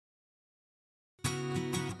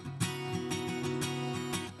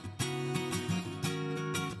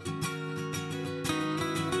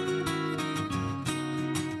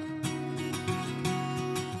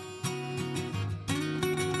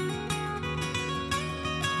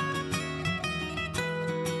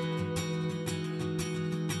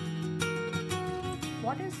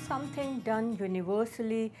What is something done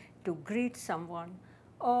universally to greet someone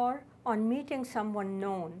or on meeting someone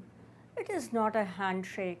known? It is not a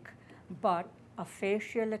handshake, but a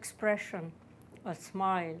facial expression, a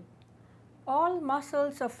smile. All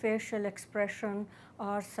muscles of facial expression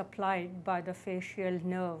are supplied by the facial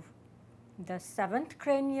nerve. The seventh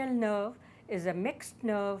cranial nerve is a mixed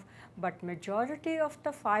nerve, but majority of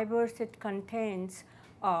the fibers it contains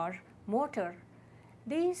are motor.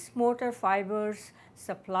 These motor fibers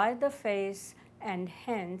supply the face and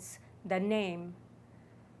hence the name.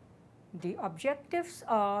 The objectives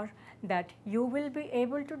are that you will be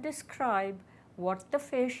able to describe what the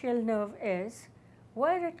facial nerve is,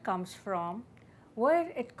 where it comes from, where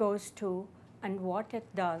it goes to, and what it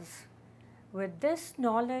does. With this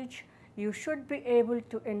knowledge, you should be able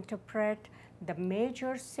to interpret the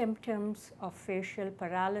major symptoms of facial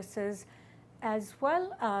paralysis as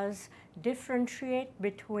well as differentiate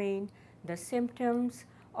between the symptoms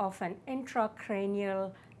of an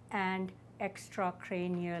intracranial and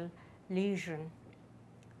extracranial lesion.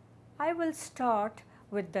 I will start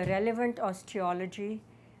with the relevant osteology,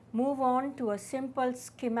 move on to a simple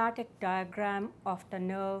schematic diagram of the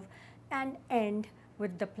nerve, and end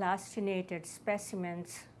with the plastinated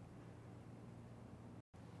specimens.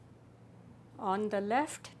 On the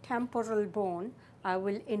left temporal bone, I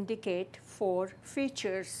will indicate 4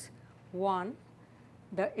 features. 1.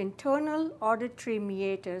 The internal auditory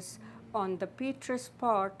meatus on the petrous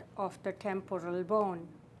part of the temporal bone.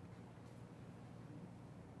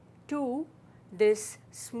 2. This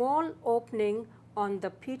small opening on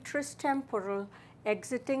the petrous temporal,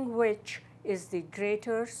 exiting which is the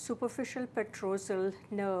greater superficial petrosal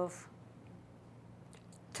nerve.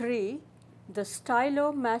 3. The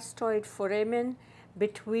stylomastoid foramen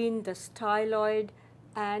between the styloid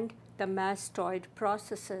and the mastoid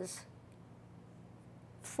processes.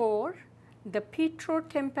 4. The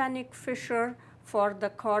petrotympanic fissure for the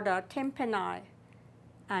chorda tympani.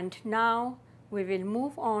 And now we will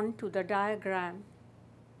move on to the diagram.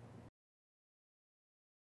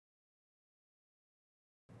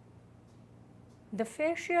 The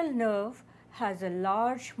facial nerve has a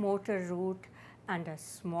large motor root and a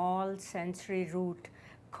small sensory root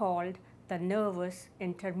called the nervus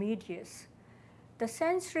intermedius. The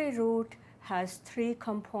sensory root has 3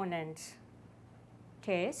 components: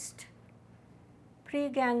 taste,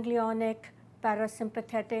 preganglionic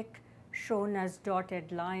parasympathetic shown as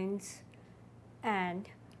dotted lines, and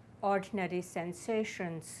ordinary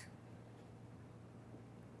sensations.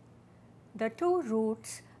 The 2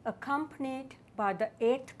 roots accompanied by the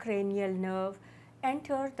 8th cranial nerve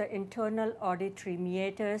enter the internal auditory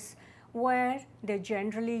meatus where they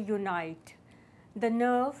generally unite. The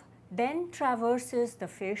nerve then traverses the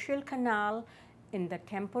facial canal in the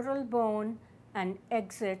temporal bone and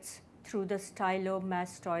exits through the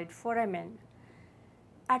stylomastoid foramen.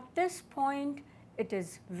 At this point, it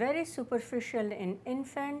is very superficial in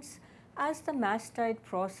infants as the mastoid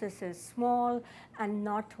process is small and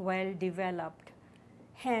not well developed.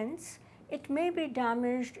 Hence, it may be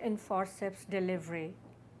damaged in forceps delivery.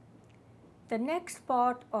 The next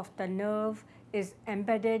part of the nerve is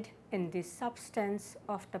embedded in the substance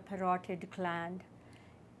of the parotid gland.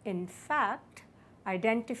 In fact,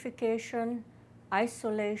 identification,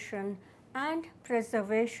 isolation, and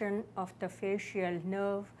preservation of the facial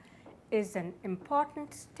nerve is an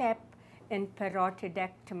important step in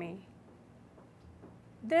parotidectomy.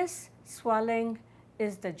 This swelling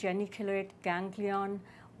is the geniculate ganglion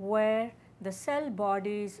where the cell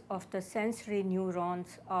bodies of the sensory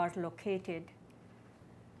neurons are located.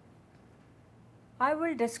 I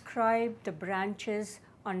will describe the branches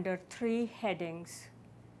under 3 headings.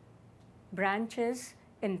 Branches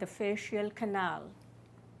in the facial canal.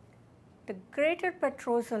 The greater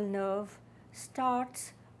petrosal nerve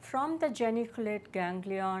starts from the geniculate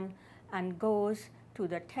ganglion and goes to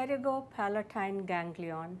the pterygopalatine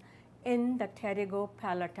ganglion in the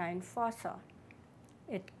pterygopalatine fossa.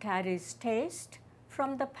 It carries taste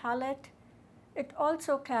from the palate. It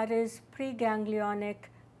also carries preganglionic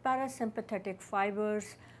parasympathetic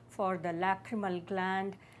fibers for the lacrimal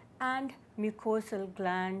gland and mucosal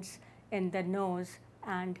glands in the nose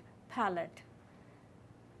and palate.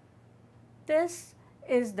 This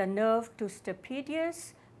is the nerve to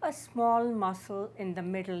stapedius, a small muscle in the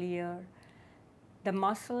middle ear. The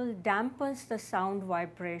muscle dampens the sound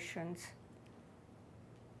vibrations.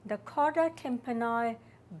 The chorda tympani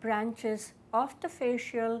branches off the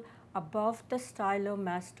facial above the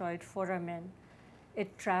stylomastoid foramen.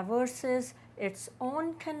 It traverses its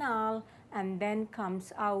own canal and then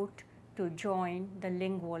comes out to join the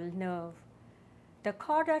lingual nerve. The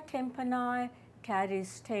chorda tympani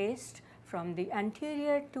carries taste from the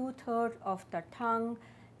anterior two-thirds of the tongue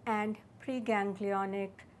and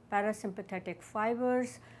preganglionic parasympathetic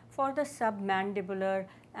fibers for the submandibular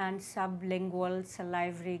and sublingual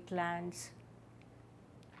salivary glands.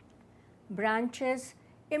 Branches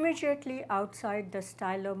immediately outside the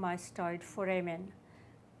stylomastoid foramen.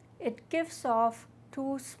 It gives off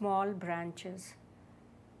two small branches.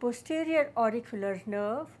 Posterior auricular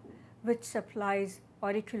nerve, which supplies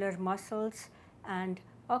auricular muscles and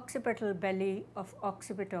occipital belly of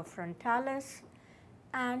occipitofrontalis,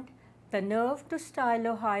 and the nerve to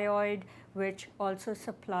stylohyoid, which also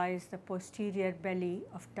supplies the posterior belly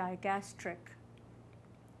of digastric.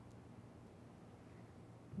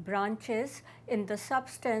 Branches in the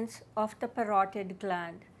substance of the parotid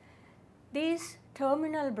gland. These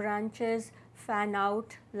terminal branches fan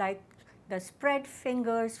out like the spread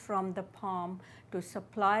fingers from the palm to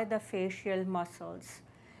supply the facial muscles.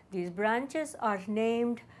 These branches are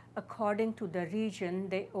named according to the region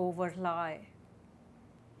they overlie.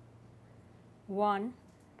 1.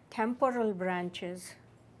 Temporal branches.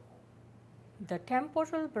 The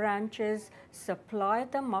temporal branches supply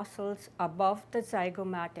the muscles above the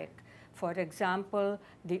zygomatic, for example,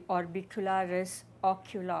 the orbicularis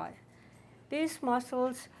oculi. These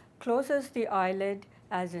muscles closes the eyelid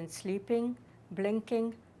as in sleeping,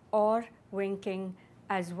 blinking, or winking,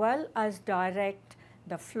 as well as direct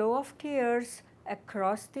the flow of tears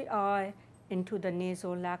across the eye into the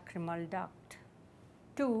nasolacrimal duct.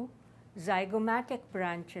 2. Zygomatic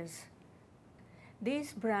branches.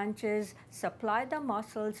 These branches supply the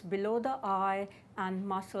muscles below the eye and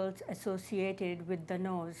muscles associated with the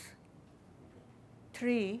nose.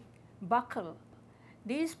 3. Buccal.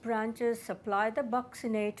 These branches supply the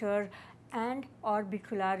buccinator and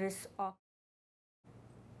orbicularis oculi.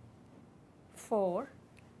 4.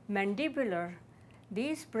 Mandibular.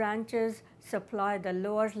 These branches supply the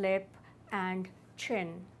lower lip and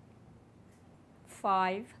chin.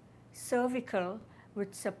 5. Cervical,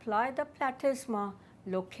 which supply the platysma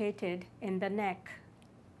located in the neck.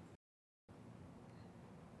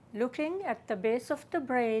 Looking at the base of the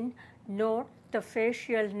brain, note the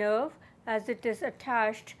facial nerve as it is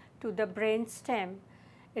attached to the brain stem.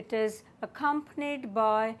 It is accompanied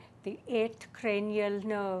by the 8th cranial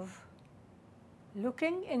nerve.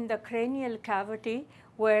 Looking in the cranial cavity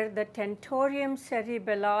where the tentorium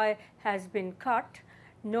cerebelli has been cut,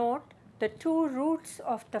 note the two roots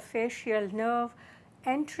of the facial nerve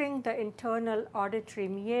entering the internal auditory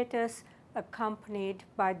meatus accompanied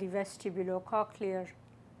by the vestibulocochlear.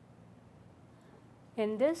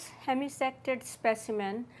 In this hemisected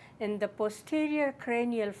specimen, in the posterior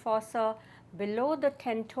cranial fossa below the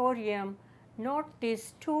tentorium, note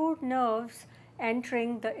these two nerves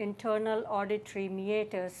entering the internal auditory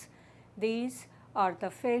meatus. These are the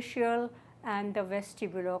facial and the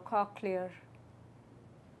vestibulocochlear.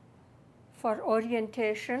 For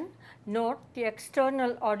orientation, note the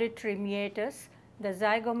external auditory meatus, the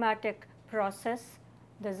zygomatic process,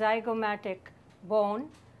 the zygomatic bone,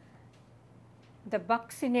 the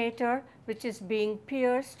buccinator, which is being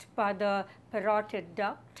pierced by the parotid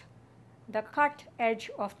duct, the cut edge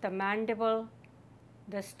of the mandible,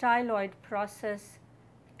 the styloid process,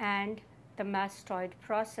 and the mastoid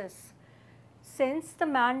process. Since the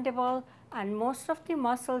mandible and most of the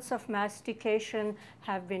muscles of mastication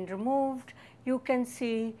have been removed, you can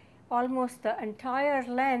see almost the entire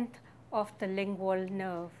length of the lingual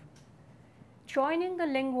nerve. Joining the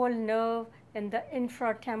lingual nerve in the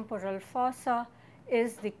infratemporal fossa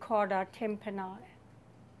is the chorda tympani.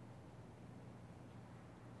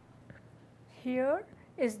 Here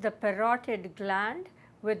is the parotid gland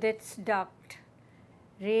with its duct.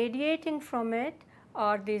 Radiating from it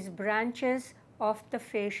are these branches of the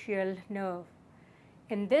facial nerve.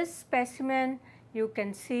 In this specimen, you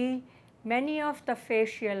can see many of the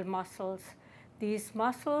facial muscles. These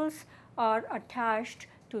muscles are attached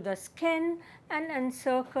to the skin and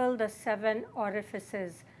encircle the 7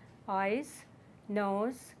 orifices: eyes,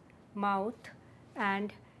 nose, mouth,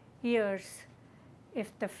 and ears.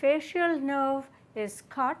 If the facial nerve is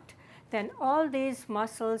cut, then all these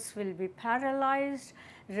muscles will be paralyzed,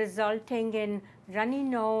 resulting in runny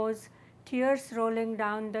nose, tears rolling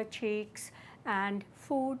down the cheeks, and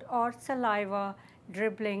food or saliva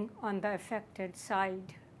dribbling on the affected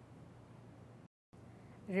side.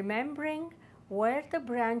 Remembering where the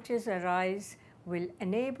branches arise will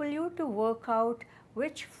enable you to work out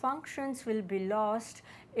which functions will be lost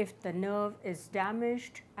if the nerve is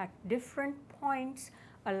damaged at different points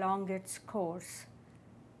along its course.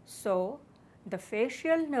 So, the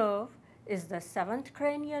facial nerve is the 7th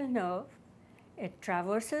cranial nerve. It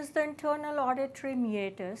traverses the internal auditory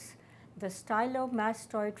meatus, the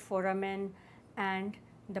stylomastoid foramen, and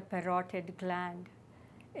the parotid gland.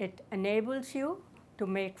 It enables you to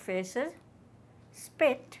make faces,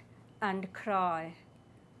 spit, and cry.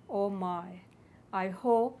 Oh my, I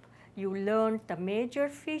hope you learned the major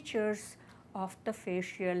features of the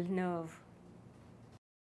facial nerve.